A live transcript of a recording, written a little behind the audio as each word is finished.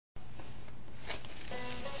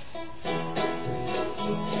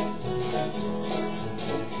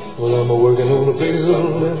Well, I'm working on a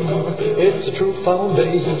building, it's a true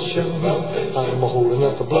foundation. I'm holding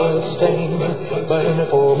up the blood stain, burning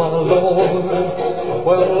for my Lord.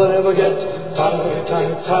 Well, I never get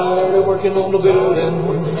tired of working on the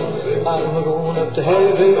building. I'm going up to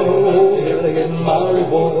heaven, oh, to get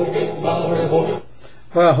my reward.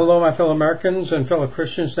 Well, hello, my fellow Americans and fellow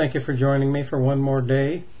Christians. Thank you for joining me for one more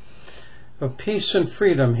day of peace and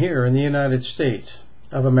freedom here in the United States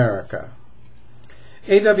of America.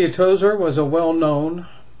 A.W. Tozer was a well-known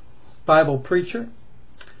Bible preacher.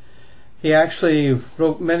 He actually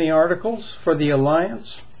wrote many articles for the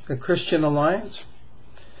Alliance, the Christian Alliance,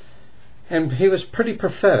 and he was pretty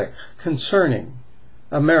prophetic concerning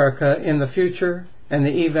America in the future and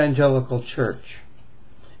the evangelical church.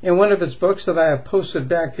 In one of his books that I have posted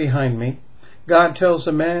back behind me, God Tells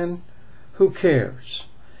a Man Who Cares,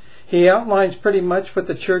 he outlines pretty much what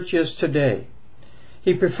the church is today.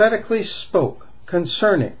 He prophetically spoke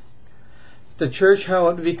concerning the church, how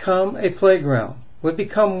it would become a playground, would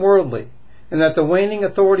become worldly, and that the waning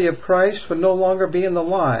authority of Christ would no longer be in the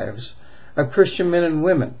lives of Christian men and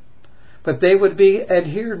women, but they would be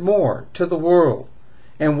adhered more to the world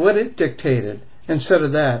and what it dictated instead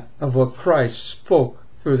of that of what Christ spoke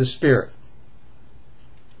through the Spirit.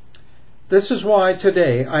 This is why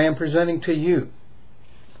today I am presenting to you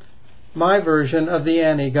my version of the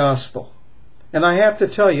anti-gospel. And I have to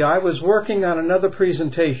tell you, I was working on another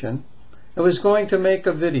presentation and was going to make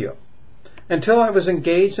a video until I was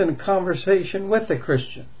engaged in a conversation with a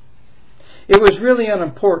Christian. It was really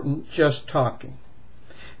unimportant just talking.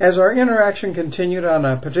 As our interaction continued on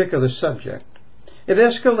a particular subject, it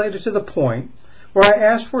escalated to the point where I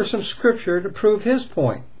asked for some scripture to prove his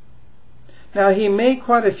point. Now, he made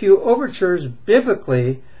quite a few overtures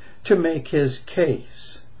biblically to make his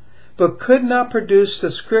case, but could not produce the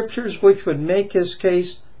scriptures which would make his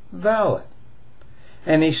case valid.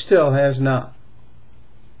 And he still has not.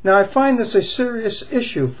 Now, I find this a serious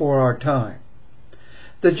issue for our time.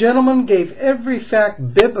 The gentleman gave every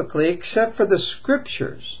fact biblically except for the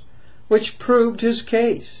scriptures which proved his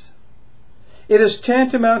case. It is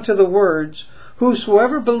tantamount to the words,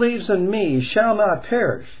 "Whosoever believes in me shall not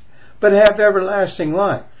perish, but have everlasting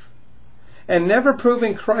life," and never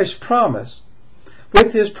proving Christ's promise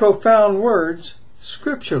with his profound words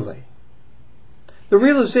scripturally. The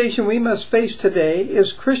realization we must face today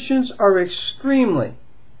is Christians are extremely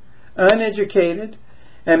uneducated,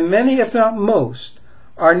 and many, if not most,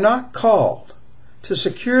 are not called to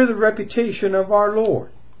secure the reputation of our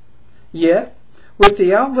Lord. Yet, with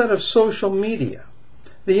the outlet of social media,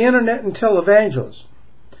 the internet and televangelism,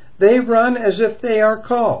 they run as if they are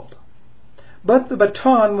called. But the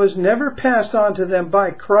baton was never passed on to them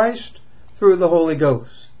by Christ through the Holy Ghost.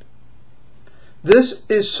 This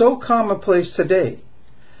is so commonplace today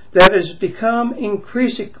that it has become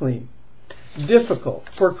increasingly difficult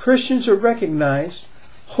for Christians to recognize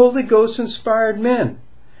Holy Ghost inspired men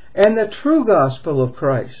and the true gospel of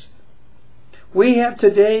Christ. We have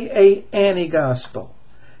today an anti-gospel,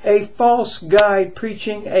 a false guide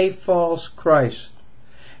preaching a false Christ,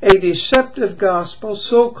 a deceptive gospel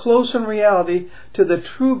so close in reality to the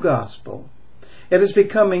true gospel, it has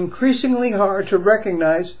become increasingly hard to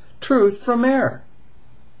recognize truth from error.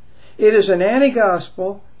 It is an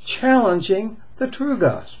anti-gospel challenging the true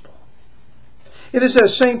gospel. It is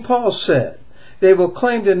as St. Paul said, they will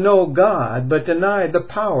claim to know God, but deny the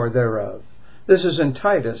power thereof. This is in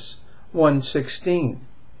Titus 1:16.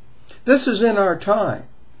 This is in our time.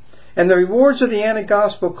 And the rewards of the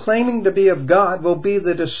anti-gospel claiming to be of God will be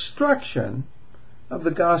the destruction of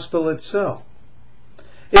the gospel itself.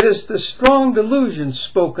 It is the strong delusion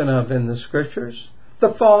spoken of in the scriptures, the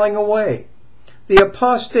falling away, the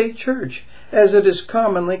apostate church, as it is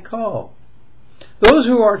commonly called. Those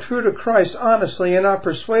who are true to Christ honestly and are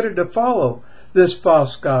persuaded to follow this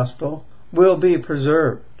false gospel will be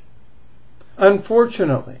preserved.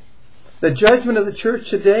 Unfortunately, the judgment of the church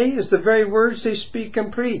today is the very words they speak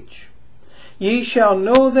and preach. Ye shall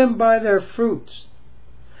know them by their fruits.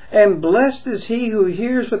 And blessed is he who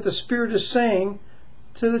hears what the Spirit is saying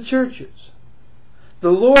to the churches.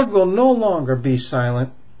 The Lord will no longer be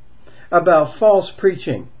silent about false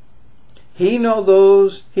preaching. He knows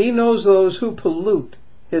those who pollute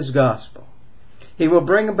his gospel. He will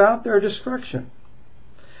bring about their destruction.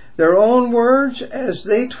 Their own words, as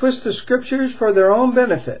they twist the scriptures for their own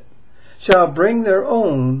benefit, shall bring their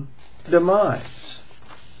own demise.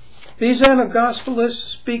 These anti-gospelists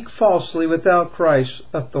speak falsely without Christ's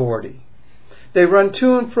authority. They run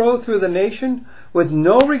to and fro through the nation with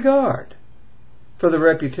no regard for the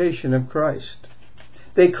reputation of Christ.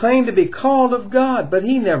 They claim to be called of God, but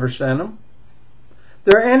he never sent them.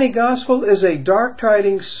 Their anti-gospel is a dark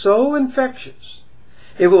tidings so infectious,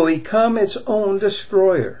 it will become its own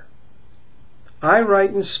destroyer. I write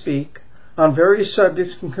and speak on various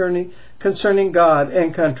subjects concerning God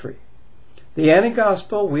and country. The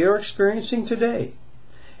anti-gospel we are experiencing today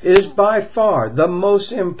is by far the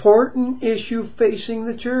most important issue facing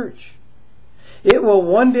the church. It will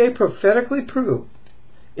one day prophetically prove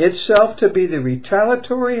itself to be the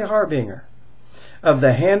retaliatory harbinger of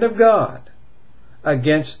the hand of God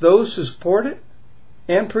against those who support it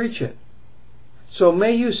and preach it. So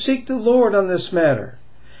may you seek the Lord on this matter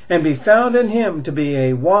and be found in Him to be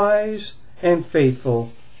a wise and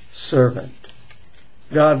faithful servant.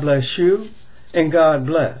 God bless you, and God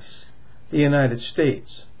bless the United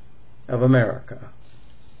States of America.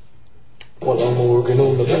 While I'm working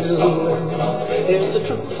on the building, it's a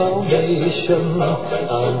true foundation.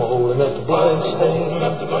 I'm holding up the bloodstained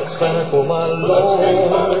banner for my Lord.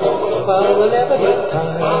 I'll never get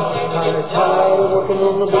tired of working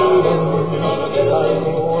on the building. I'm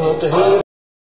going up to heaven.